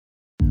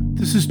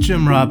This is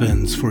Jim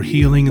Robbins for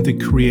Healing the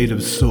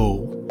Creative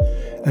Soul,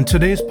 and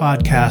today's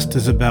podcast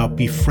is about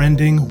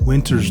befriending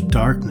winter's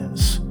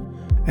darkness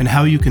and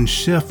how you can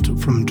shift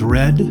from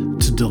dread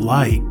to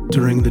delight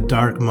during the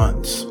dark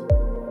months.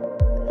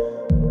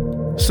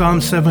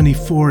 Psalm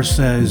 74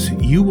 says,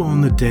 "You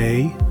own the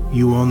day,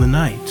 you own the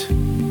night.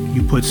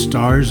 You put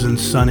stars and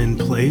sun in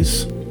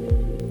place.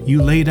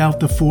 You laid out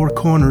the four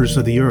corners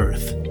of the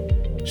earth,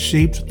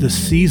 shaped the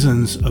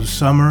seasons of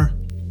summer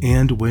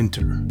and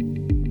winter."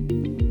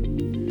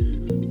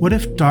 What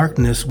if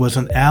darkness was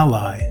an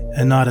ally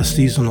and not a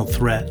seasonal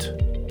threat?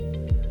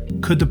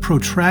 Could the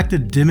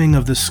protracted dimming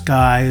of the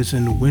skies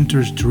and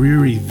winter's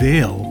dreary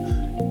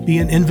veil be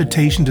an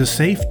invitation to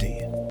safety,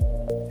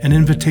 an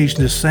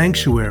invitation to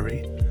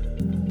sanctuary,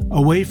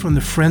 away from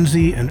the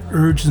frenzy and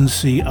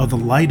urgency of the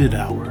lighted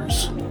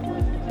hours?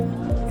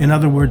 In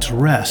other words,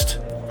 rest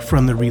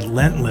from the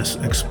relentless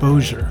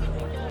exposure,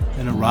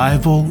 an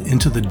arrival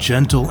into the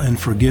gentle and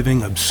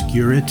forgiving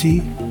obscurity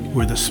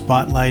where the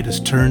spotlight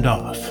is turned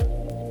off.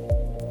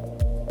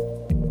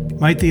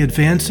 Might the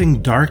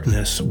advancing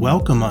darkness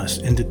welcome us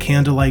into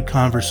candlelight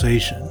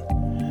conversation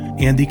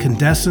and the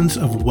incandescence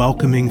of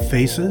welcoming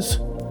faces,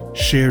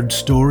 shared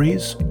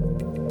stories,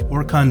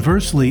 or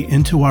conversely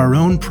into our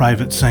own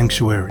private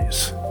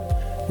sanctuaries,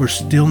 where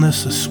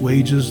stillness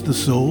assuages the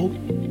soul?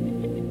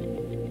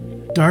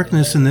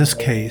 Darkness in this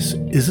case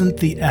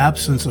isn't the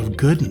absence of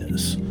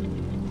goodness,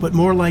 but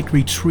more like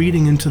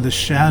retreating into the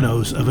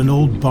shadows of an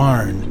old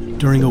barn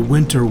during a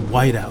winter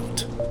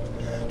whiteout.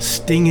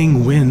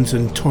 Stinging winds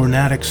and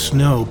tornadic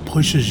snow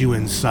pushes you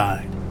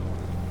inside.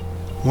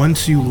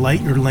 Once you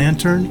light your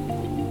lantern,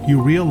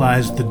 you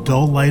realize the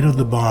dull light of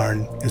the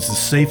barn is the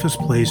safest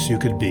place you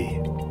could be.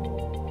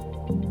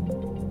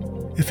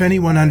 If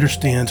anyone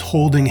understands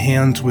holding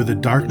hands with the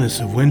darkness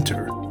of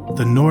winter,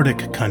 the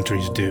Nordic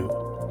countries do.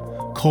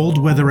 Cold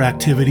weather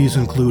activities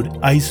include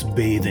ice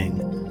bathing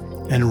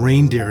and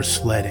reindeer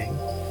sledding.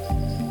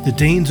 The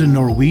Danes and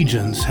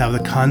Norwegians have the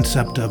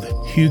concept of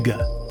hygge.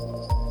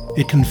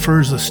 It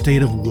confers a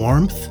state of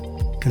warmth,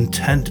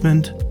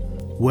 contentment,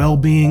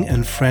 well-being,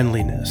 and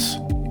friendliness.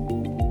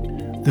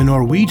 The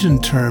Norwegian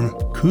term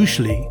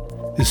koselig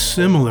is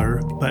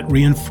similar but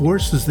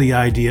reinforces the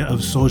idea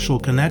of social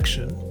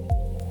connection.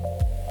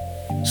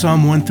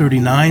 Psalm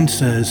 139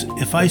 says,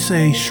 "If I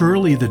say,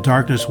 surely the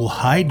darkness will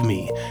hide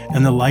me,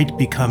 and the light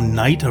become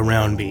night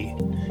around me,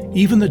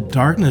 even the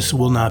darkness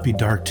will not be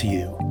dark to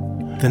you.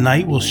 The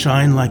night will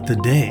shine like the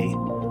day,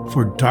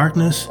 for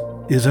darkness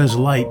is as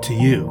light to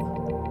you."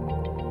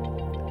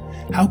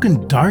 How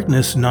can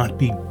darkness not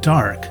be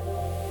dark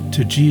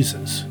to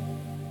Jesus,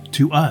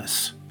 to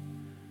us?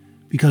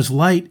 Because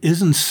light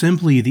isn't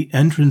simply the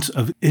entrance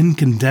of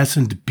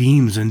incandescent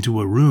beams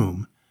into a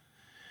room.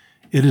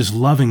 It is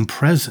loving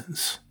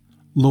presence,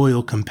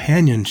 loyal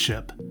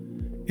companionship.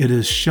 It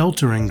is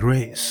sheltering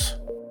grace.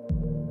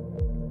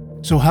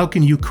 So how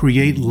can you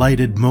create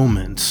lighted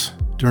moments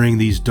during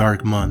these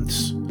dark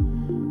months?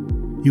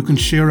 You can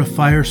share a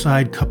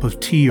fireside cup of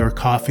tea or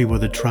coffee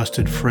with a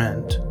trusted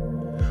friend,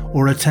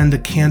 or attend a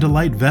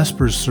candlelight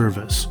Vespers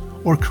service,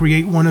 or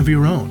create one of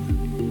your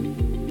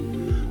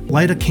own.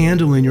 Light a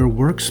candle in your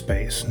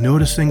workspace,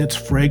 noticing its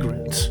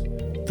fragrance,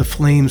 the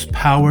flame's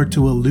power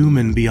to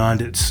illumine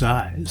beyond its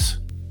size,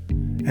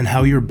 and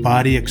how your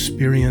body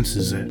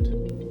experiences it.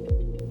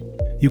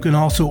 You can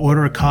also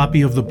order a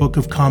copy of the Book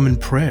of Common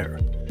Prayer.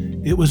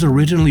 It was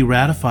originally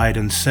ratified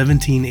in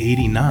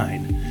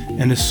 1789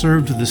 and has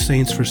served the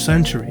saints for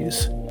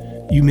centuries.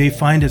 You may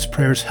find its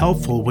prayers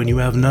helpful when you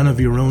have none of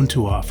your own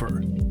to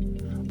offer.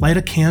 Light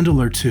a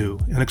candle or two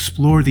and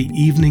explore the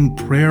evening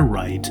prayer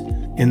rite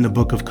in the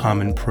Book of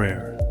Common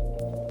Prayer.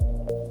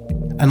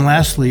 And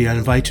lastly, I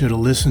invite you to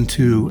listen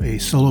to a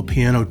solo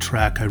piano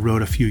track I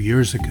wrote a few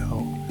years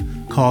ago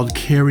called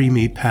 "Carry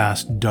Me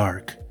Past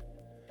Dark."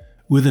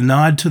 With a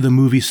nod to the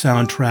movie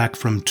soundtrack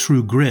from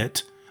True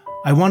Grit,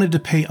 I wanted to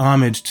pay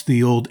homage to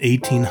the old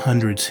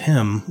 1800s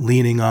hymn,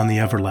 "Leaning on the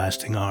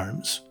Everlasting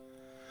Arms."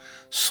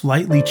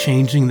 Slightly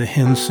changing the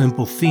hymn's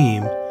simple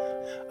theme,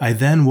 I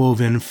then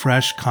wove in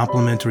fresh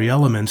complementary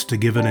elements to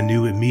give it a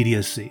new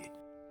immediacy.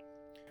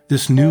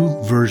 This new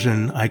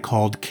version I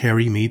called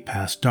 "Carry Me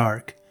Past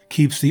Dark"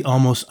 keeps the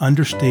almost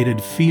understated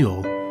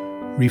feel,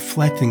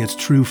 reflecting its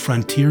true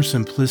frontier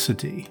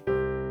simplicity.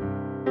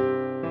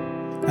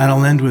 And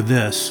I'll end with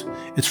this.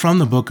 It's from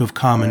the Book of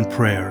Common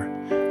Prayer,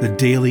 the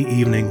daily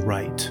evening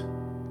rite.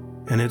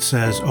 And it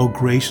says, "O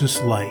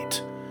gracious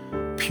light,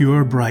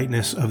 pure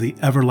brightness of the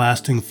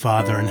everlasting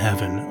Father in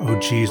heaven, O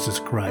Jesus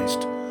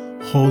Christ,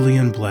 holy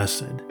and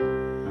blessed.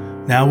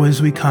 Now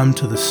as we come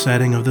to the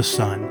setting of the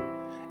sun,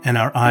 and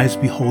our eyes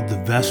behold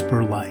the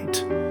vesper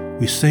light,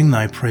 we sing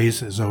thy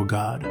praises, O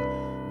God,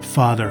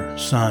 Father,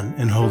 Son,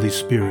 and Holy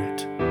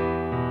Spirit.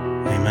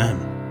 Amen."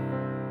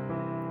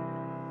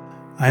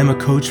 I am a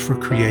coach for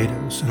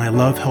creatives, and I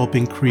love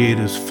helping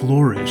creatives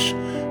flourish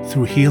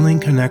through healing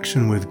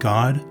connection with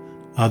God,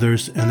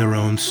 others, and their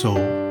own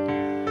soul.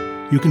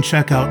 You can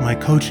check out my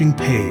coaching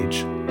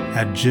page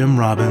at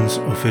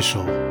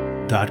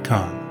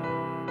jimrobbinsofficial.com.